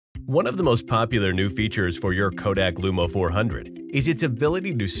One of the most popular new features for your Kodak Luma 400 is its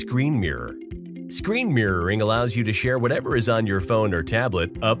ability to screen mirror. Screen mirroring allows you to share whatever is on your phone or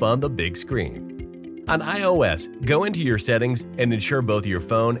tablet up on the big screen. On iOS, go into your settings and ensure both your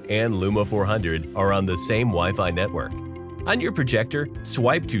phone and Luma 400 are on the same Wi-Fi network. On your projector,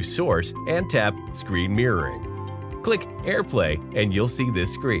 swipe to Source and tap Screen Mirroring. Click AirPlay and you'll see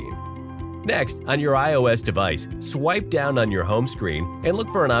this screen. Next, on your iOS device, swipe down on your home screen and look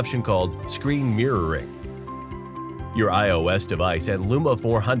for an option called Screen Mirroring. Your iOS device and Luma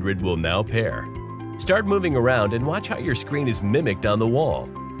 400 will now pair. Start moving around and watch how your screen is mimicked on the wall.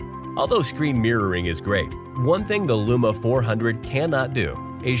 Although screen mirroring is great, one thing the Luma 400 cannot do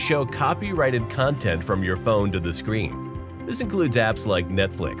is show copyrighted content from your phone to the screen. This includes apps like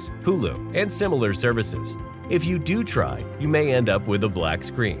Netflix, Hulu, and similar services. If you do try, you may end up with a black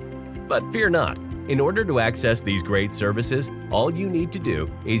screen. But fear not, in order to access these great services, all you need to do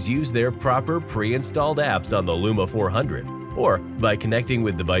is use their proper pre-installed apps on the Luma 400, or by connecting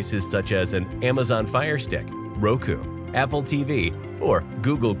with devices such as an Amazon Fire Stick, Roku, Apple TV, or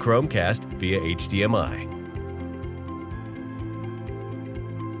Google Chromecast via HDMI.